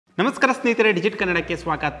ನಮಸ್ಕಾರ ಸ್ನೇಹಿತರೆ, ಡಿಜಿಟ್ ಕನ್ನಡಕ್ಕೆ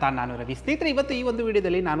ಸ್ವಾಗತ. ನಾನು ರವಿ. ಸ್ನೇಹಿತರೆ, ಇವತ್ತು ಈ ಒಂದು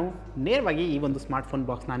ವಿಡಿಯೋದಲ್ಲಿ ನಾನು ನೇರವಾಗಿ ಈ ಒಂದು ಸ್ಮಾರ್ಟ್ಫೋನ್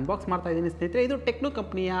ಬಾಕ್ಸ್ನ ಅನ್ಬಾಕ್ಸ್ ಮಾಡ್ತಾ ಇದ್ದೀನಿ. ಸ್ನೇಹಿತರೆ, ಇದು ಟೆಕ್ನೋ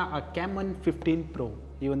ಕಂಪ್ನಿಯ ಕ್ಯಾಮನ್ 15 Pro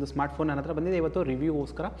ಈ ಒಂದು ಸ್ಮಾರ್ಟ್ಫೋನ್ ನನ್ನ ಹತ್ರ ಬಂದಿದೆ ಇವತ್ತು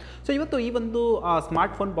ರಿವ್ಯೂಗೋಸ್ಕರ. ಸೊ ಇವತ್ತು ಈ ಒಂದು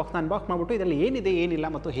ಸ್ಮಾರ್ಟ್ಫೋನ್ ಬಾಕ್ಸ್ನ ಅನ್ಬಾಕ್ಸ್ ಮಾಡಿಬಿಟ್ಟು ಇದರಲ್ಲಿ ಏನಿದೆ ಏನಿಲ್ಲ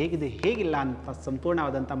ಮತ್ತು ಹೇಗಿದೆ ಹೇಗಿಲ್ಲ ಅಂತ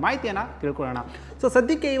ಸಂಪೂರ್ಣವಾದಂಥ ಮಾಹಿತಿಯನ್ನು ತಿಳ್ಕೊಳ್ಳೋಣ. ಸೊ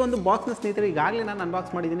ಸದ್ಯಕ್ಕೆ ಈ ಒಂದು ಬಾಕ್ಸ್ನ ಸ್ನೇಹಿತರೆ ಈಗಾಗಲೇ ನಾನು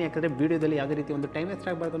ಅನ್ಬಾಕ್ಸ್ ಮಾಡಿದ್ದೀನಿ, ಯಾಕಂದರೆ ವೀಡಿಯೋದಲ್ಲಿ ಯಾವುದೇ ರೀತಿ ಒಂದು ಟೈಮ್ ವೇಸ್ಟ್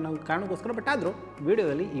ಆಗಬಾರ್ದು ಅನ್ನೋ ಕಾರಣಕ್ಕೋಸ್ಕರ. ಬಟ್ ಆದರೂ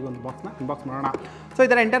ವೀಡಿಯೋದಲ್ಲಿ ಈ ಒಂದು ಬಾಕ್ಸ್ನ ಅನ್ಬಾಕ್ಸ್ ಮಾಡೋಣ. ಸೊ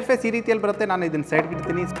ಇದರ ಇಂಟರ್ಫೇಸ್ ಈ ರೀತಿಯಲ್ಲಿ ಬರುತ್ತೆ. ನಾನು ಇದನ್ನು ಸೈಡ್ಗೆ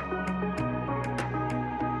ಇಡ್ತೀನಿ.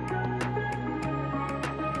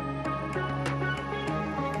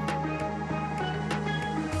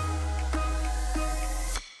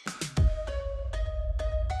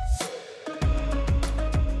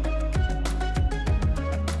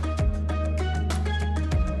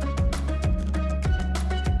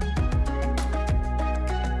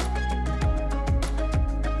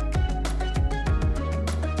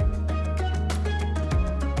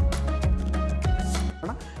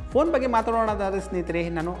 ಫೋನ್ ಬಗ್ಗೆ ಮಾತಾಡೋಣದಾದರೆ ಸ್ನೇಹಿತರೆ,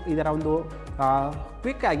 ನಾನು ಇದರ ಒಂದು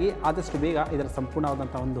ಕ್ವಿಕ್ಕಾಗಿ ಆದಷ್ಟು ಬೇಗ ಇದರ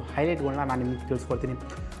ಸಂಪೂರ್ಣವಾದಂಥ ಒಂದು ಹೈಲೈಟ್ಗಳನ್ನ ನಾನು ನಿಮಗೆ ತಿಳಿಸ್ಕೊಡ್ತೀನಿ.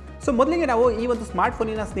 ಸೊ ಮೊದಲಿಗೆ ನಾವು ಈ ಒಂದು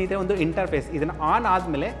ಸ್ಮಾರ್ಟ್ಫೋನಿನ ಸ್ನೇಹಿತರೆ ಒಂದು ಇಂಟರ್ಫೇಸ್ ಇದನ್ನು ಆನ್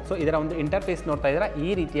ಆದಮೇಲೆ ಸೊ ಇದರ ಒಂದು ಇಂಟರ್ಫೇಸ್ ನೋಡ್ತಾ ಇದ್ದೀರಾ,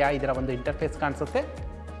 ಈ ರೀತಿಯ ಇದರ ಒಂದು ಇಂಟರ್ಫೇಸ್ ಕಾಣಿಸುತ್ತೆ,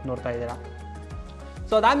 ನೋಡ್ತಾ ಇದ್ದೀರಾ.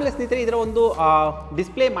 ಸೊ ಅದಾದಮೇಲೆ ಸ್ನೇಹಿತರೆ ಇದರ ಒಂದು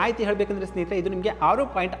ಡಿಸ್ಪ್ಲೇ ಮಾಹಿತಿ ಹೇಳಬೇಕಂದ್ರೆ ಸ್ನೇಹಿತರೆ, ಇದು ನಿಮಗೆ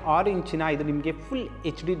 6.6 ಇಂಚಿನ ಇದು ನಿಮಗೆ ಫುಲ್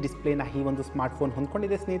HD ಡಿಸ್ಪ್ಲೇನ ಈ ಒಂದು ಸ್ಮಾರ್ಟ್ಫೋನ್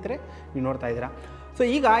ಹೊಂದ್ಕೊಂಡಿದೆ ಸ್ನೇಹಿತರೆ, ನೀವು ನೋಡ್ತಾ ಇದ್ದೀರಾ. ಸೊ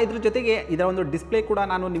ಈಗ ಇದ್ರ ಜೊತೆಗೆ ಇದರ ಒಂದು ಡಿಸ್ಪ್ಲೇ ಕೂಡ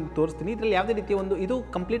ನಾನು ನಿಮ್ಗೆ ತೋರಿಸ್ತೀನಿ. ಇದರಲ್ಲಿ ಯಾವುದೇ ರೀತಿಯ ಒಂದು ಇದು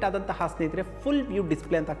ಕಂಪ್ಲೀಟ್ ಆದಂತಹ ಸ್ನೇಹಿತರೆ ಫುಲ್ ವ್ಯೂ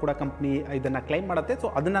ಡಿಸ್ಪ್ಲೇ ಅಂತ ಕೂಡ ಕಂಪ್ನಿ ಇದನ್ನು ಕ್ಲೈಮ್ ಮಾಡುತ್ತೆ. ಸೊ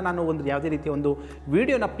ಅದನ್ನು ನಾನು ಒಂದು ಯಾವುದೇ ರೀತಿಯ ಒಂದು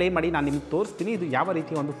ವಿಡಿಯೋನ ಪ್ಲೇ ಮಾಡಿ ನಾನು ನಿಮ್ಗೆ ತೋರಿಸ್ತೀನಿ ಇದು ಯಾವ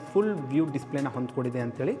ರೀತಿಯ ಒಂದು ಫುಲ್ ವ್ಯೂ ಡಿಸ್ಪ್ಲೇನ ಹೊಂದ್ಕೊಂಡಿದೆ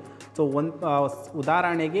ಅಂತೇಳಿ. ಸೊ ಒಂದು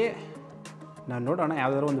ಉದಾಹರಣೆಗೆ ನಾನು ನೋಡೋಣ,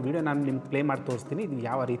 ಯಾವುದಾದ್ರು ಒಂದು ವೀಡಿಯೋ ನಾನು ನಿಮ್ಗೆ ಪ್ಲೇ ಮಾಡಿ ತೋರಿಸ್ತೀನಿ ಇದು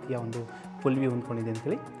ಯಾವ ರೀತಿಯ ಒಂದು ಫುಲ್ ವ್ಯೂ ಹೊಂದ್ಕೊಂಡಿದೆ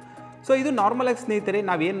ಅಂತೇಳಿ. ಸೊ ಇದು ನಾರ್ಮಲಾಗಿ ಸ್ನೇಹಿತರೆ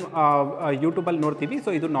ನಾವೇನು ಯೂಟ್ಯೂಬಲ್ಲಿ ನೋಡ್ತೀವಿ, ಸೊ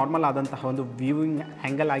ಇದು ನಾರ್ಮಲ್ ಆದಂತಹ ಒಂದು ವ್ಯೂವಿಂಗ್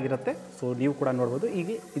ಆ್ಯಂಗಲ್ ಆಗಿರುತ್ತೆ. ಸೊ ನೀವು ಕೂಡ ನೋಡ್ಬೋದು. ಈಗ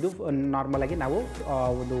ಇದು ನಾರ್ಮಲಾಗಿ ನಾವು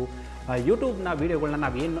ಒಂದು ಯೂಟ್ಯೂಬ್ನ ವೀಡಿಯೋಗಳನ್ನ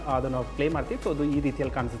ನಾವೇನು ಅದನ್ನು ಪ್ಲೇ ಮಾಡ್ತೀವಿ, ಸೊ ಅದು ಈ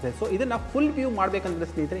ರೀತಿಯಲ್ಲಿ ಕಾಣಿಸುತ್ತೆ. ಸೊ ಇದನ್ನು ಫುಲ್ ವ್ಯೂ ಮಾಡಬೇಕಂದ್ರೆ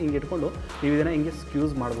ಸ್ನೇಹಿತರೆ ಹಿಂಗೆ ಇಟ್ಕೊಂಡು ನೀವು ಇದನ್ನು ಹಿಂಗೆ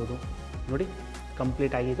ಸ್ಕ್ಯೂಸ್ ಮಾಡ್ಬೋದು. ನೋಡಿ,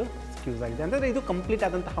 ಕಂಪ್ಲೀಟ್ ಆಗಿ ಇದು ಸ್ಕ್ಯೂಸ್ ಆಗಿದೆ. ಅಂದರೆ ಇದು ಕಂಪ್ಲೀಟ್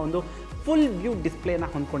ಆದಂತಹ ಒಂದು ಫುಲ್ ವ್ಯೂ ಡಿಸ್ಪ್ಲೇನ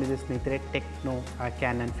ಹೊಂದ್ಕೊಂಡಿದೆ ಸ್ನೇಹಿತರೆ ಟೆಕ್ನೋ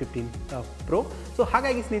ಕ್ಯಾನನ್ 15 Pro. ಸೊ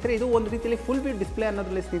ಹಾಗಾಗಿ ಸ್ನೇಹಿತರೆ ಇದು ಒಂದು ರೀತಿಯಲ್ಲಿ ಫುಲ್ ವ್ಯೂ ಡಿಸ್ಪ್ಲೇ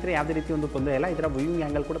ಅನ್ನೋದ್ರಲ್ಲಿ ಸ್ನೇಹಿತರೆ ಯಾವುದೇ ರೀತಿ ಒಂದು ತೊಂದರೆ ಇಲ್ಲ. ಇದರ ವ್ಯೂಯಿಂಗ್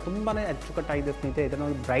ಆ್ಯಂಗಲ್ ಕೂಡ ತುಂಬಾ ಅಚ್ಚುಕಟ್ಟಾಗಿದೆ ಸ್ನೇಹಿತರೆ. ಇದರ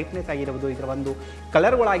ಒಂದು ಬ್ರೈಟ್ನೆಸ್ ಆಗಿರ್ಬೋದು, ಇದರ ಒಂದು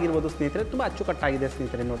ಕಲರ್ಗಳಾಗಿರ್ಬೋದು ಸ್ನೇಹಿತರೆ ತುಂಬ ಅಚ್ಚುಕಟ್ಟಾಗಿದೆ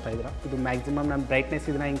ಸ್ನೇಹಿತರೆ, ನೋಡ್ತಾ ಇದ್ದೀರಾ. ಇದು ಮ್ಯಾಕ್ಸಿಮಮ್ ನಾನು ಬ್ರೈಟ್ನೆಸ್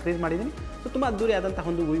ಇದನ್ನು ಇನ್ಕ್ರೀಸ್ ಮಾಡಿದ್ದೀನಿ. ಸೊ ತುಂಬ ಅದ್ದೂರಿ ಆದಂತಹ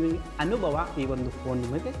ಒಂದು ವ್ಯೂಯಿಂಗ್ ಅನುಭವ ಈ ಒಂದು ಫೋನ್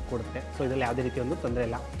ನಿಮಗೆ ಕೊಡುತ್ತೆ. ಸೊ ಇದರಲ್ಲಿ ಯಾವುದೇ ರೀತಿ ಒಂದು ತೊಂದರೆ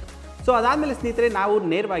ಇಲ್ಲ. ಸೊ ಅದಾದಮೇಲೆ ಸ್ನೇಹಿತರೆ ನಾವು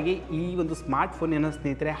ನೇರವಾಗಿ ಈ ಒಂದು ಸ್ಮಾರ್ಟ್ಫೋನಿನ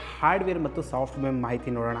ಸ್ನೇಹಿತರೆ ಹಾರ್ಡ್ವೇರ್ ಮತ್ತು ಸಾಫ್ಟ್ವೇರ್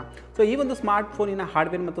ಮಾಹಿತಿ ನೋಡೋಣ. ಸೊ ಈ ಒಂದು ಸ್ಮಾರ್ಟ್ಫೋನಿನ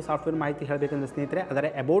ಹಾರ್ಡ್ವೇರ್ ಮತ್ತು ಸಾಫ್ಟ್ವೇರ್ ಮಾಹಿತಿ ಹೇಳಬೇಕಂದ್ರೆ ಸ್ನೇಹಿತರೆ ಅದರ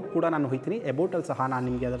ಅಬೌಟ್ ಕೂಡ ನಾನು ಹೋಗ್ತೀನಿ. ಅಬೌಟಲ್ಲಿ ಸಹ ನಾನು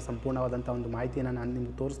ನಿಮಗೆ ಅದರ ಸಂಪೂರ್ಣವಾದಂಥ ಒಂದು ಮಾಹಿತಿಯನ್ನು ನಾನು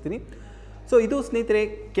ನಿಮಗೆ ತೋರಿಸ್ತೀನಿ. ಸೊ ಇದು ಸ್ನೇಹಿತರೆ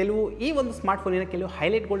ಕೆಲವು ಈ ಒಂದು ಸ್ಮಾರ್ಟ್ಫೋನಿನ ಕೆಲವು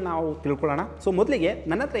ಹೈಲೈಟ್ಗಳು ನಾವು ತಿಳ್ಕೊಳ್ಳೋಣ. ಸೊ ಮೊದಲಿಗೆ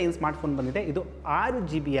ನನ್ನ ಹತ್ರ ಏನು ಸ್ಮಾರ್ಟ್ಫೋನ್ ಬಂದಿದೆ, ಇದು 6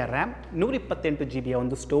 GB ರ್ಯಾಮ್ 128 GB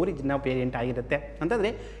ಒಂದು ಸ್ಟೋರೇಜ್ನ ವೇರಿಯಂಟ್ ಆಗಿರುತ್ತೆ.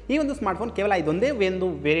 ಅಂತಂದರೆ ಈ ಒಂದು ಸ್ಮಾರ್ಟ್ಫೋನ್ ಕೇವಲ ಇದೊಂದೇ ಒಂದು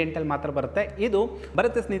ವೇರಿಯಂಟಲ್ಲಿ ಮಾತ್ರ ಬರುತ್ತೆ. ಇದು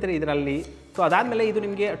ಬರುತ್ತೆ ಸ್ನೇಹಿತರೆ ಇದರಲ್ಲಿ. ಸೊ ಅದಾದಮೇಲೆ ಇದು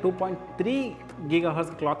ನಿಮಗೆ 2.3 GHz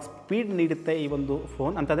ಕ್ಲಾಕ್ ಸ್ಪೀಡ್ ನೀಡುತ್ತೆ ಈ ಒಂದು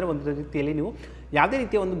ಫೋನ್. ಅಂತಂದರೆ ಒಂದು ರೀತಿಯಲ್ಲಿ ನೀವು ಯಾವುದೇ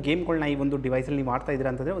ರೀತಿಯ ಒಂದು ಗೇಮ್ಗಳನ್ನ ಈ ಒಂದು ಡಿವೈಸಲ್ಲಿ ನೀವು ಆಡ್ತಾ ಇದ್ದೀರಾ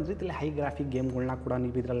ಅಂತಂದರೆ ಒಂದು ರೀತಿಯಲ್ಲಿ ಹೈ ಗ್ರಾಫಿಕ್ ಗೇಮ್ಗಳನ್ನ ಕೂಡ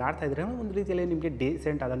ನೀವು ಇದರಲ್ಲಿ ಆಡ್ತಾ ಇದ್ದರೆ ಒಂದು ರೀತಿಯಲ್ಲಿ ನಿಮಗೆ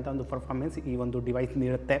ಡೀಸೆಂಟ್ ಆದಂಥ ಒಂದು ಪರ್ಫಾರ್ಮೆನ್ಸ್ ಈ ಒಂದು ಡಿವೈಸ್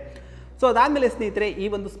ನೀಡುತ್ತೆ. ಸೊ ಅದಾದಮೇಲೆ ಸ್ನೇಹಿತರೆ ಈ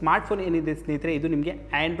ಒಂದು ಸ್ಮಾರ್ಟ್ಫೋನ್ ಏನಿದೆ ಸ್ನೇಹಿತರೆ ಇದು ನಿಮಗೆ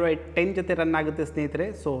Android 10 ಜೊತೆ ರನ್ ಆಗುತ್ತೆ ಸ್ನೇಹಿತರೆ.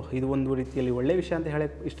 ಸೊ ಇದು ಒಂದು ರೀತಿಯಲ್ಲಿ ಒಳ್ಳೆಯ ವಿಷಯ ಅಂತ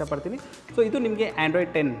ಹೇಳಕ್ಕೆ ಇಷ್ಟಪಡ್ತೀನಿ. ಸೊ ಇದು ನಿಮಗೆ Android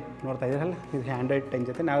 10 ನೋಡ್ತಾ ಇದ್ದೀರಲ್ಲ, ಇದು Android 10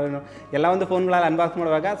 ಜೊತೆ ನಾವು ಎಲ್ಲ ಒಂದು ಫೋನ್ಗಳಲ್ಲಿ ಅನ್ಬಾಕ್ಸ್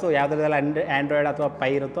ಮಾಡುವಾಗ ಸೊ ಯಾವುದ್ರದ್ದೆಲ್ಲ Android ಅಥವಾ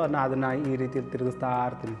ಪೈ ಇರುತ್ತೋ ಅದನ್ನು ಈ ರೀತಿ ತಿರುಗಿಸ್ತಾ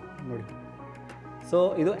ಇರ್ತೀನಿ ನೋಡಿ. ಸೊ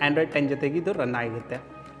ಇದು Android 10 ಜೊತೆಗೆ ಇದು ರನ್ ಆಗುತ್ತೆ.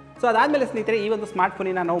 ಸೊ ಅದಾದಮೇಲೆ ಸ್ನೇಹಿತರೆ ಈ ಒಂದು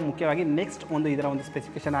ಸ್ಮಾರ್ಟ್ಫೋನಿನ ನಾವು ಮುಖ್ಯವಾಗಿ ನೆಕ್ಸ್ಟ್ ಒಂದು ಇದರ ಒಂದು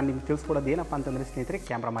ಸ್ಪೆಸಿಫಿಕೇಷನ್ ನಾನು ನಿಮ್ಗೆ ತಿಳಿಸ್ಕೊಡೋದು ಏನಪ್ಪ ಅಂತಂದರೆ ಸ್ನೇಹಿತರೆ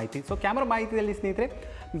ಕ್ಯಾಮ್ರಾ ಮಾಹಿತಿ. ಸೊ ಕ್ಯಾಮ್ರಾ ಮಾಹಿತಿಯಲ್ಲಿ ಸ್ನೇಹಿತರೆ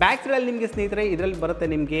ಬ್ಯಾಕ್ ಸೈಡಲ್ಲಿ ನಿಮಗೆ ಸ್ನೇಹಿತರೆ ಇದರಲ್ಲಿ ಬರುತ್ತೆ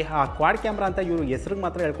ನಿಮಗೆ ಕ್ವಾಡ್ ಕ್ಯಾಮ್ರಾ ಅಂತ ಇವರು ಹೆಸರಿಗೆ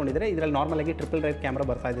ಮಾತ್ರ ಹೇಳ್ಕೊಂಡಿದ್ದಾರೆ. ಇದರಲ್ಲಿ ನಾರ್ಮಲಾಗಿ ಟ್ರಿಪಲ್ ರೈಟ್ ಕ್ಯಾಮ್ರಾ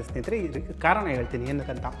ಬರ್ತಾ ಇದೆ ಸ್ನೇಹಿತರೆ. ಇದಕ್ಕೆ ಕಾರಣ ಹೇಳ್ತೀನಿ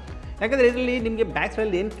ಏನಕ್ಕಂತ, ಯಾಕಂದರೆ ಇದರಲ್ಲಿ ನಿಮಗೆ ಬ್ಯಾಕ್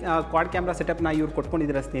ಸೈಡಲ್ಲಿ ಏನು ಕ್ವಾಡ್ ಕ್ಯಾಮ್ರಾ ಸೆಟಪ್ನ ಇವ್ರು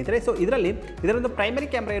ಕೊಟ್ಕೊಂಡಿದ್ದಾರೆ ಸ್ನೇಹಿತರೆ. ಸೊ ಇದರಲ್ಲಿ ಇದರೊಂದು ಪ್ರೈಮರಿ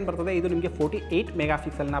ಕ್ಯಾಮ್ರಾ ಏನು ಬರ್ತದೆ, ಇದು ನಿಮಗೆ 48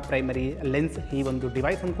 ಮೆಗಾಪಿಕ್ಸೆಲ್ನ ಪ್ರೈಮರಿ ಲೆನ್ಸ್ ಈ ಒಂದು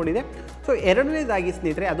ಡಿವೈಸ್ ಹೊಂದ್ಕೊಂಡಿದೆ. ಸೊ ಎರಡನೇದಾಗಿ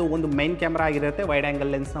ಸ್ನೇಹಿತರೆ ಅದು ಒಂದು ಮೈನ್ ಕ್ಯಾಮ್ರಾ ಆಗಿರುತ್ತೆ, ವೈಡ್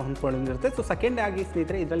ಆ್ಯಂಗಲ್ ಲೆನ್ಸ್ನ ಹೊಂದ್ಕೊಂಡಿರುತ್ತೆ. ಸೊ ಸೆಕೆಂಡ್ ಆಗಿ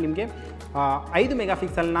ಸ್ನೇಹಿತರೆ ಇದರಲ್ಲಿ ನಿಮಗೆ 5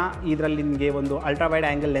 ಮೆಗಾಪಿಕ್ಸೆಲ್ನ ಇದರಲ್ಲಿ ನಿಮಗೆ ಒಂದು ಅಲ್ಟ್ರಾ ವೈಡ್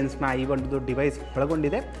ಆ್ಯಂಗಲ್ ಲೆನ್ಸ್ನ ಈ ಒಂದು ಡಿವೈಸ್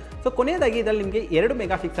ಒಳಗೊಂಡಿದೆ. ಸೊ ಕೊನೆಯದಾಗಿ ಇದರಲ್ಲಿ ನಿಮಗೆ 2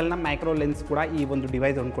 ಮೆಗಾಪಿಕ್ಸೆಲ್ನ ಮೈಕ್ರೋ ಲೆನ್ಸ್ ಕೂಡ ಈ ಒಂದು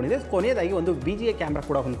ಡಿವೈಸ್ ಹೊಂದ್ಕೊಂಡಿದೆ. ಕೊನೆಯದಾಗಿ ಒಂದು VGA ಕ್ಯಾಮ್ರಾ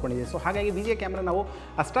ಕೂಡ ಹೊಂದ್ಕೊಂಡಿದೆ. ಸೊ ಹಾಗಾಗಿ VGA ಕ್ಯಾಮ್ರಾ ನಾವು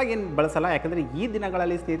ಅಷ್ಟಾಗೇನು ಬಳಸಲ್ಲ, ಯಾಕಂದರೆ ಈ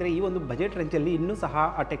ದಿನಗಳಲ್ಲಿ ಸ್ನೇಹಿತರೆ ಈ ಒಂದು ಬಜೆಟ್ ರೇಂಜಲ್ಲಿ ಇನ್ನೂ ಸಹ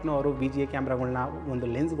ಟೆಕ್ನೋ ಅವರು VGA ಕ್ಯಾಮ್ರಾಗಳನ್ನ ಒಂದು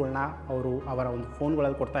ಲೆನ್ಸ್ಗಳನ್ನ ಅವರ ಒಂದು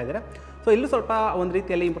ಫೋನ್ಗಳಲ್ಲಿ ಕೊಡ್ತಾ ಇದ್ದಾರೆ. ಸೊ ಇಲ್ಲೂ ಸ್ವಲ್ಪ ಒಂದು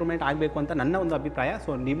ರೀತಿಯಲ್ಲಿ ಇಂಪ್ರೂವ್ಮೆಂಟ್ ಆಗಬೇಕು ಅಂತ ನನ್ನ ಒಂದು ಅಭಿಪ್ರಾಯ.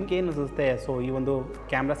 ಸೊ ನಿಮಗೇನು ಅನಿಸುತ್ತೆ ಸೊ ಈ ಒಂದು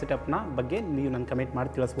ಕ್ಯಾಮ್ರಾ ಸೆಟಪ್ನ ಬಗ್ಗೆ ನೀವು ನನ್ನ ಕಮೆಂಟ್ ಮಾಡಿ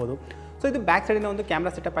ತಿಳಿಸ್ಬೋದು. ಸೊ ಇದು ಬ್ಯಾಕ್ ಸೈಡಿನ ಒಂದು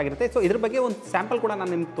ಕ್ಯಾಮ್ರಾ ಸೆಟಪ್ ಆಗಿರುತ್ತೆ. ಸೊ ಇದ್ರ ಬಗ್ಗೆ ಒಂದು ಸ್ಯಾಂಪಲ್ ಕೂಡ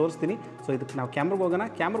ನಾನು ನಿಮ್ಗೆ ತೋರಿಸ್ತೀನಿ. ಸೊ ಇದಕ್ಕೆ ನಾವು ಕ್ಯಾಮ್ರಾಗೆ ಹೋಗೋಣ.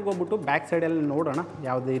 ಕ್ಯಾಮ್ರಾಗೆ ಹೋಗ್ಬಿಟ್ಟು ಬ್ಯಾಕ್ ಸೈಡಲ್ಲಿ ನೋಡೋಣ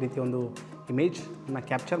ಯಾವುದೇ ರೀತಿ ಒಂದು ಇಮೇಜ್ನ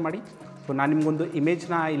ಕ್ಯಾಪ್ಚರ್ ಮಾಡಿ. ಸೊ ನಾನು ನಿಮಗೊಂದು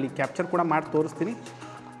ಇಮೇಜ್ನ ಇಲ್ಲಿ ಕ್ಯಾಪ್ಚರ್ ಕೂಡ ಮಾಡಿ ತೋರಿಸ್ತೀನಿ.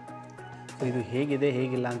 ಸೊ ಇದು ಹೇಗಿದೆ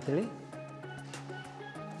ಹೇಗಿಲ್ಲ ಅಂಥೇಳಿ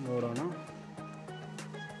ನೋಡೋಣ.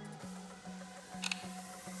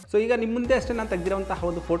 ಸೊ ಈಗ ನಿಮ್ಮ ಮುಂದೆ ಅಷ್ಟೇ ನಾನು ತೆಗೆದಿರೋಂತಹ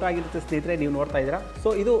ಒಂದು ಫೋಟೋ ಆಗಿರುತ್ತೆ ಸ್ನೇಹಿತರೆ, ನೀವು ನೋಡ್ತಾ ಇದ್ದೀರಾ.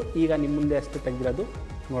 ಸೊ ಇದು ಈಗ ನಿಮ್ಮ ಮುಂದೆ ಅಷ್ಟೇ ತೆಗೆದಿರೋದು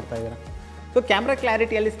ನೋಡ್ತಾ ಇದ್ದೀರಾ. ಸೊ ಕ್ಯಾಮ್ರಾ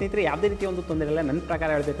ಕ್ಲಾರಿಟಿಯಲ್ಲಿ ಸ್ನೇಹಿತರೆ ಯಾವುದೇ ರೀತಿಯ ಒಂದು ತೊಂದರೆ ಇಲ್ಲ. ನನ್ನ ಪ್ರಕಾರ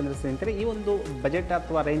ಹೇಳಬೇಕಂದ್ರೆ ಸ್ನೇಹಿತರೆ, ಈ ಒಂದು ಬಜೆಟ್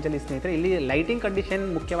ಅಥವಾ ರೇಂಜಲ್ಲಿ ಸ್ನೇಹಿತರೆ ಇಲ್ಲಿ ಲೈಟಿಂಗ್ ಕಂಡೀಷನ್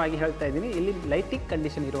ಮುಖ್ಯವಾಗಿ ಹೇಳ್ತಾ ಇದ್ದೀನಿ. ಇಲ್ಲಿ ಲೈಟಿಂಗ್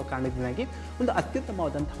ಕಂಡೀಷನ್ ಇರೋ ಕಾರಣದಿಂದಾಗಿ ಒಂದು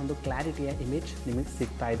ಅತ್ಯುತ್ತಮವಾದಂಥ ಒಂದು ಕ್ಲಾರಿಟಿಯ ಇಮೇಜ್ ನಿಮಗೆ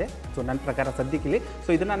ಸಿಗ್ತಾ ಇದೆ. ಸೊ ನನ್ನ ಪ್ರಕಾರ ಸದ್ಯಕ್ಕೆ ಇಲ್ಲಿ.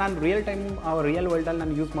 ಸೊ ಇದನ್ನು ನಾನು ರಿಯಲ್ ವರ್ಲ್ಡಲ್ಲಿ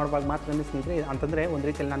ನಾನು ಯೂಸ್ ಮಾಡುವಾಗ ಮಾತ್ರ ಸ್ನೇಹಿತರೆ, ಅಂತಂದರೆ ಒಂದು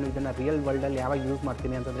ರೀತಿಯಲ್ಲಿ ನಾನು ಇದನ್ನು ರಿಯಲ್ ವರ್ಲ್ಡಲ್ಲಿ ಯಾವಾಗ ಯೂಸ್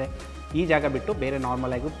ಮಾಡ್ತೀನಿ ಅಂತಂದರೆ ಈ ಜಾಗ ಬಿಟ್ಟು ಬೇರೆ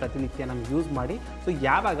ನಾರ್ಮಲ್ ಆಗಿ ಪ್ರತಿನಿತ್ಯ ನಾನು ಯೂಸ್ ಮಾಡಿ, ಸೊ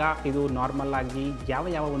ಯಾವಾಗ ಇದು ನಾರ್ಮಲ್ ಆಗಿ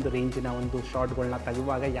ಯಾವ ಒಂದು ರೇಂಜಿನ ಒಂದು ಶಾರ್ಟ್ಗಳನ್ನ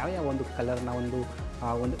ತೆಗುವಾಗ ಯಾವ ಒಂದು ಕಲರ್ನ ಒಂದು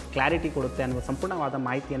ಕ್ಲಾರಿಟಿ ಕೊಡುತ್ತೆ ಅನ್ನುವ ಸಂಪೂರ್ಣವಾದ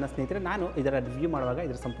ಮಾಹಿತಿಯನ್ನು ಸ್ನೇಹಿತರೆ ನಾನು ಇದರ ರಿವ್ಯೂ ಮಾಡುವಾಗ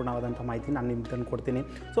ಇದರ ಸಂಪೂರ್ಣವಾದಂಥ ಮಾಹಿತಿ ನಾನು ನಿಮ್ಗೆ ತಂದು ಕೊಡ್ತೀನಿ.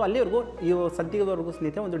 ಸೊ ಅಲ್ಲಿವರೆಗೂ ಈ ಸದ್ಯದವರೆಗೂ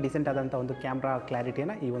ಸ್ನೇಹಿತರೆ ಒಂದು ಡಿಸೆಂಟ್ ಆದಂಥ ಒಂದು ಕ್ಯಾಮ್ರಾ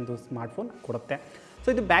ಕ್ಲಾರಿಟಿಯನ್ನು ಈ ಒಂದು ಸ್ಮಾರ್ಟ್ಫೋನ್ ಕೊಡುತ್ತೆ. ಸೊ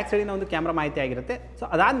ಇದು ಬ್ಯಾಕ್ ಸೈಡಿನ ಒಂದು ಕ್ಯಾಮ್ರಾ ಮಾಹಿತಿ ಆಗಿರುತ್ತೆ. ಸೊ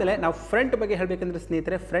ಅದಾದಮೇಲೆ ನಾವು ಫ್ರಂಟ್ ಬಗ್ಗೆ ಹೇಳಬೇಕಂದ್ರೆ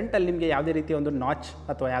ಸ್ನೇಹಿತರೆ, ಫ್ರಂಟಲ್ಲಿ ನಿಮಗೆ ಯಾವುದೇ ರೀತಿಯ ಒಂದು ನಾಚ್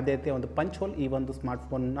ಅಥವಾ ಯಾವುದೇ ರೀತಿಯ ಒಂದು ಪಂಚ್ ಹೋಲ್ ಈ ಒಂದು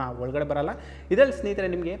ಸ್ಮಾರ್ಟ್ಫೋನ್ನ ಒಳಗಡೆ ಬರಲ್ಲ. ಇದರಲ್ಲಿ ಸ್ನೇಹಿತರೆ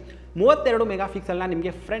ನಿಮಗೆ 32 ಮೆಗಾ ಪಿಕ್ಸೆಲ್ನ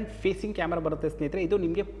ನಿಮಗೆ ಫ್ರಂಟ್ ಫೇಸಿಂಗ್ ಕ್ಯಾಮ್ರಾ ಬರುತ್ತೆ ಸ್ನೇಹಿತರೆ. ಇದು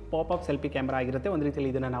ನಿಮಗೆ ಪಾಪ್ ಸೆಲ್ಫಿ ಕ್ಯಾಮ್ರಾ ಆಗಿರುತ್ತೆ. ಒಂದು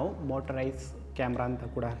ರೀತಿಯಲ್ಲಿ ಇದನ್ನು ನಾವು ಮೋಟರೈಸ್ ಕ್ಯಾಮ್ರಾ ಅಂತ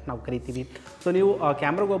ಕೂಡ ನಾವು ಕರಿತೀವಿ. ಸೊ ನೀವು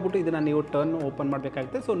ಕ್ಯಾಮ್ರಾಗೆ ಹೋಗ್ಬಿಟ್ಟು ಇದನ್ನು ನೀವು ಟರ್ನ್ ಓಪನ್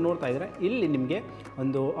ಮಾಡಬೇಕಾಗುತ್ತೆ. ಸೊ ನೋಡ್ತಾ ಇದ್ದರೆ ಇಲ್ಲಿ ನಿಮಗೆ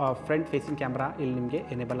ಒಂದು ಫ್ರಂಟ್ ಫೇಸಿಂಗ್ ಕ್ಯಾಮ್ರಾ ಇಲ್ಲಿ ನಿಮಗೆ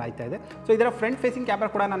ಎನೇಬಲ್ ಆಗ್ತಾ ಇದೆ. ಸೊ ಇದರ ಫ್ರಂಟ್ ಫೇಸಿಂಗ್ ಕ್ಯಾಮ್ರಾ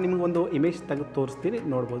ಕೂಡ ನಾನು ನಿಮಗೆ ಒಂದು ಇಮೇಜ್ ತೆಗೆದು ತೋರಿಸ್ತೀನಿ,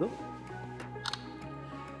 ನೋಡ್ಬೋದು.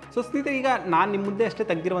 ಸೊ ಸ್ನೇಹಿತರೆ ಈಗ ನಾನು ನಿಮ್ಮ ಮುಂದೆ ಅಷ್ಟೇ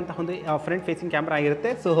ತೆಗೆದಿರುವಂಥ ಒಂದು ಫ್ರಂಟ್ ಫೇಸಿಂಗ್ ಕ್ಯಾಮ್ರಾ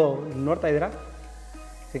ಆಗಿರುತ್ತೆ. ಸೊ ನೋಡ್ತಾ ಇದ್ದೀರಾ,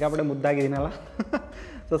 ಸಿಕ್ಕಾಪಟ್ಟೆ ಮುದ್ದಾಗಿದ್ದೀನಲ್ಲ.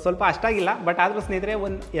 ಸೊ ಸ್ವಲ್ಪ ಅಷ್ಟಾಗಿಲ್ಲ, ಬಟ್ ಆದರೂ ಸ್ನೇಹಿತರೆ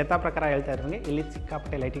ಒಂದು ಯಥಾ ಪ್ರಕಾರ ಹೇಳ್ತಾ ಇರೋಂಗೆ ಇಲ್ಲಿ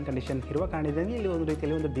ಸಿಕ್ಕಾಪಟ್ಟೆ ಲೈಟಿಂಗ್ ಕಂಡೀಷನ್ ಇರುವ ಕಾರಣದಿಂದ ಇಲ್ಲಿ ಒಂದು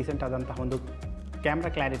ರೀತಿಯಲ್ಲಿ ಒಂದು ಡಿಸೆಂಟ್ ಆದಂತಹ ಒಂದು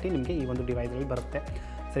ಕ್ಯಾಮ್ರಾ ಕ್ಲಾರಿಟಿ ನಿಮಗೆ ಈ ಒಂದು ಡಿವೈಸಲ್ಲಿ ಬರುತ್ತೆ,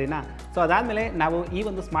 ಸರಿನಾ. ಸೊ ಅದಾದಮೇಲೆ ನಾವು ಈ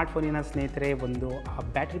ಒಂದು ಸ್ಮಾರ್ಟ್ಫೋನಿನ ಸ್ನೇಹಿತರೆ ಒಂದು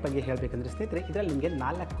ಬ್ಯಾಟ್ರಿ ಬಗ್ಗೆ ಹೇಳಬೇಕಂದ್ರೆ ಸ್ನೇಹಿತರೆ, ಇದರಲ್ಲಿ ನಿಮಗೆ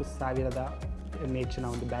 4000 mAh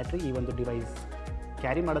ಒಂದು ಬ್ಯಾಟ್ರಿ ಈ ಒಂದು ಡಿವೈಸ್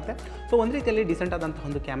ಕ್ಯಾರಿ ಮಾಡುತ್ತೆ. ಸೊ ಒಂದು ರೀತಿಯಲ್ಲಿ ಡಿಸೆಂಟ್ ಆದಂಥ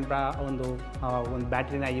ಒಂದು ಕ್ಯಾಮ್ರಾ ಒಂದು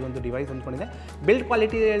ಬ್ಯಾಟ್ರಿನ ಈ ಒಂದು ಡಿವೈಸ್ ಅಂದ್ಕೊಂಡಿದೆ. ಬಿಲ್ಡ್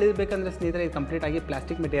ಕ್ವಾಲಿಟಿ ಹೇಳಬೇಕಂದ್ರೆ ಸ್ನೇಹಿತರೆ, ಇದು ಕಂಪ್ಲೀಟಾಗಿ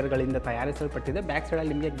ಪ್ಲಾಸ್ಟಿಕ್ ಮೆಟೀರಿಯಲ್ಗಳಿಂದ ತಯಾರಿಸಲ್ಪಟ್ಟಿದೆ. ಬ್ಯಾಕ್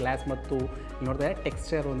ಸೈಡಲ್ಲಿ ನಿಮಗೆ ಗ್ಲಾಸ್ ಮತ್ತು ನೋಡಿದ್ರೆ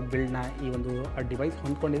ಟೆಕ್ಸ್ಚರ್ ಒಂದು ಬಿಲ್ಡ್ನ ಈ ಒಂದು ಡಿವೈಸ್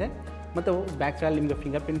ಹೊಂದ್ಕೊಂಡಿದೆ. ಮತ್ತು ಬ್ಯಾಕ್ ಸೈಡಲ್ಲಿ ನಿಮಗೆ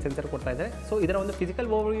ಫಿಂಗರ್ ಪ್ರಿಂಟ್ ಸೆನ್ಸರ್ ಕೊಡ್ತಾ ಇದ್ದಾರೆ. ಸೊ ಇದರ ಒಂದು ಫಿಸಿಕಲ್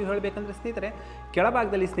ಓವರ್ವ್ಯೂ ಹೇಳಬೇಕಂದ್ರೆ ಸ್ನೇಹಿತರೆ,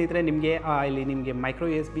 ಕೆಳಭಾಗದಲ್ಲಿ ಸ್ನೇಹಿತರೆ ನಿಮಗೆ ಇಲ್ಲಿ ನಿಮಗೆ ಮೈಕ್ರೋ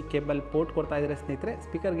USB ಕೇಬಲ್ ಪೋರ್ಟ್ ಕೊಡ್ತಾ ಇದ್ದಾರೆ ಸ್ನೇಹಿತರೆ.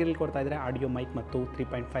 ಸ್ಪೀಕರ್ ಗಿರಿಲ್ ಕೊಡ್ತಾ ಇದ್ದಾರೆ, ಆಡಿಯೋ ಮೈಕ್ ಮತ್ತು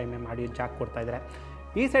 3.5mm ಆಡಿಯೋ ಜಾಕ್ ಕೊಡ್ತಾ ಇದ್ದಾರೆ.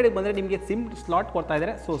 ಈ ಸೈಡಿಗೆ ಬಂದರೆ ನಿಮಗೆ ಸಿಮ್ ಸ್ಲಾಟ್ ಕೊಡ್ತಾ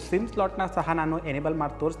ಇದ್ದಾರೆ. ಸೊ ಸಿಮ್ ಸ್ಲಾಟ್ನ ಸಹ ನಾನು ಎನೇಬಲ್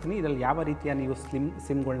ಮಾಡಿ ತೋರಿಸ್ತೀನಿ, ಇದರಲ್ಲಿ ಯಾವ ರೀತಿಯ ನೀವು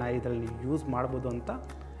ಸಿಮ್ಗಳನ್ನ ಇದರಲ್ಲಿ ಯೂಸ್ ಮಾಡ್ಬೋದು ಅಂತ.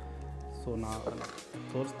 ಸೊ ನಾನು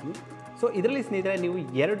ತೋರಿಸ್ತೀನಿ. ಸೊ ಇದರಲ್ಲಿ ಸ್ನೇಹಿತರೆ ನೀವು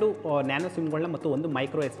 2 ನ್ಯಾನೋ ಸಿಮ್ಗಳನ್ನ ಮತ್ತು ಒಂದು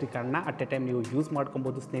ಮೈಕ್ರೋ SD ಕಾರ್ಡ್ನ ಅಟ್ ಎ ಟೈಮ್ ನೀವು ಯೂಸ್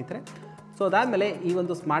ಮಾಡ್ಕೊಬೋದು ಸ್ನೇಹಿತರೆ. ಸೊ ಅದಾದಮೇಲೆ ಈ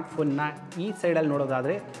ಒಂದು ಸ್ಮಾರ್ಟ್ಫೋನ್ನ ಈ ಸೈಡಲ್ಲಿ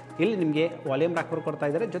ನೋಡೋದಾದರೆ ಇಲ್ಲಿ ನಿಮಗೆ ವಾಲ್ಯೂಮ್ ರಾಕರ್ ಕೊಡ್ತಾ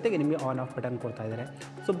ಇದ್ದಾರೆ, ಜೊತೆಗೆ ನಿಮಗೆ ಆನ್ ಆಫ್ ಬಟನ್ ಕೊಡ್ತಾ ಇದ್ದಾರೆ.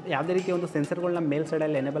 ಸೊ ಯಾವುದೇ ರೀತಿಯ ಒಂದು ಸೆನ್ಸರ್ಗಳನ್ನ ಮೇಲ್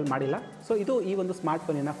ಸೈಡಲ್ಲಿ ಎನೇಬಲ್ ಮಾಡಿಲ್ಲ. ಸೊ ಇದು ಈ ಒಂದು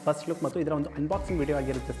ಸ್ಮಾರ್ಟ್ಫೋನಿನ ಫಸ್ಟ್ ಲುಕ್ ಮತ್ತು ಇದರ ಒಂದು ಅನ್ಬಾಕ್ಸಿಂಗ್ ವಿಡಿಯೋ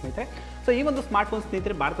ಆಗಿರುತ್ತೆ ಸ್ನೇಹಿತರೆ. ಸೊ ಈ ಒಂದು ಸ್ಮಾರ್ಟ್ಫೋನ್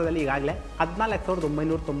ಸ್ನೇಹಿತರೆ ಭಾರತದಲ್ಲಿ ಈಗಾಗಲೇ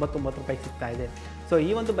 14,999 ರೂಪಾಯಿ ಸಿಗ್ತಾ ಇದೆ. ಸೊ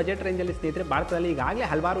ಈ ಒಂದು ಬಜೆಟ್ ರೇಂಜಲ್ಲಿ ಸ್ನೇಹಿತರೆ ಭಾರತದಲ್ಲಿ ಈಗಾಗಲೇ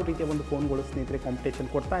ಹಲವಾರು ರೀತಿಯ ಒಂದು ಫೋನ್ಗಳು ಸ್ನೇಹಿತರೆ ಕಾಂಪಿಟೇಷನ್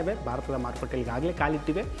ಕೊಡ್ತಾ ಇವೆ, ಭಾರತದ ಮಾರುಕಟ್ಟೆಯಲ್ಲಿ ಈಗಾಗಲೇ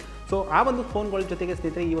ಕಾಲಿಟ್ಟಿವೆ. ಸೊ ಆ ಒಂದು ಫೋನ್ಗಳ ಜೊತೆಗೆ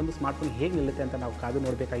ಸ್ನೇಹಿತರೆ ಈ ಒಂದು ಸ್ಮಾರ್ಟ್ಫೋನ್ ಹೇಗೆ ನಿಲ್ಲುತ್ತೆ ಅಂತ ನಾವು ಕಾದು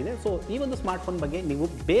ನೋಡಬೇಕಾಗಿದೆ. ಸೊ ಈ ಒಂದು ಸ್ಮಾರ್ಟ್ಫೋನ್ ಬಗ್ಗೆ ನೀವು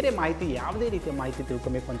ಬೇರೆ ಮಾಹಿತಿ ಯಾವುದೇ ರೀತಿಯ ಮಾಹಿತಿ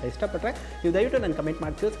ತಿಳ್ಕೊಬೇಕು ಅಂತ ಇಷ್ಟಪಟ್ಟರೆ ನೀವು ದಯವಿಟ್ಟು ನಾನು ಕಮೆಂಟ್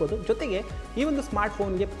ಮಾಡಿ ತಿಳಿಸ್ಬೋದು. ಜೊತೆಗೆ ಈ ಒಂದು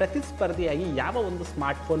ಸ್ಮಾರ್ಟ್ಫೋನ್ಗೆ ಪ್ರತಿಸ್ಪರ್ಧಿಯಾಗಿ ಯಾವ ಒಂದು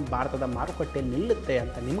ಸ್ಮಾರ್ಟ್ಫೋನ್ ಭಾರತದ ಮಾರುಕಟ್ಟೆಯಲ್ಲಿ ನಿಲ್ಲುತ್ತೆ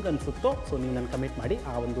ಅಂತ ನಿಮ್ಗನ್ಸುತ್ತೋ ಸೊ ನೀವು ನಾನು ಕಮೆಂಟ್ ಮಾಡಿ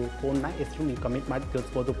ಆ ಒಂದು ಫೋನ್ನ ಹೆಸರು ನೀವು ಕಮೆಂಟ್ ಮಾಡಿ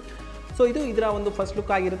ತಿಳಿಸ್ಬೋದು. ಸೊ ಇದು ಇದರ ಒಂದು ಫಸ್ಟ್ ಲುಕ್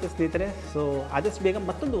ಆಗಿರುತ್ತೆ ಸ್ನೇಹಿತರೆ. ಸೊ ಆದಷ್ಟು ಬೇಗ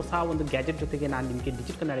ಮತ್ತೊಂದು ಹೊಸ ಒಂದು ಗ್ಯಾಜೆಟ್ ಜೊತೆಗೆ ನಾನು ನಿಮಗೆ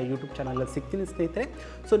ಡಿಜಿಟ್ ಕನ್ನಡ ಯೂಟ್ಯೂಬ್ ಚಾನಲಲ್ಲಿ ಸಿಗ್ತೀನಿ ಸ್ನೇಹಿತರೆ.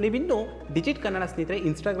 ಸೊ ನೀವಿನ್ನೂ ಡಿಜಿಟ್ ಕನ್ನಡ ಸ್ನೇಹಿತರೆ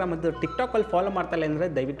ಇನ್ಸ್ಟಾಗ್ರಾಮ್ ಮತ್ತು ಟಿಕ್ಟಾಕಲ್ಲಿ ಫಾಲೋ ಮಾಡ್ತಾಯಿಲ್ಲ ಅಂದರೆ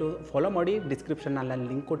ದಯವಿಟ್ಟು ಫಾಲೋ ಮಾಡಿ, ಡಿಸ್ಕ್ರಿಪ್ಷನಲ್ಲಿ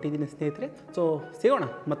ಲಿಂಕ್ ಕೊಟ್ಟಿದ್ದೀನಿ ಸ್ನೇಹಿತರೆ. ಸೊ ಸಿಗೋಣ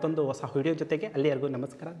ಮತ್ತೊಂದು ಹೊಸ ವಿಡಿಯೋ ಜೊತೆಗೆ. ಅಲ್ಲಿವರೆಗೂ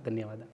ನಮಸ್ಕಾರ, ಧನ್ಯವಾದ.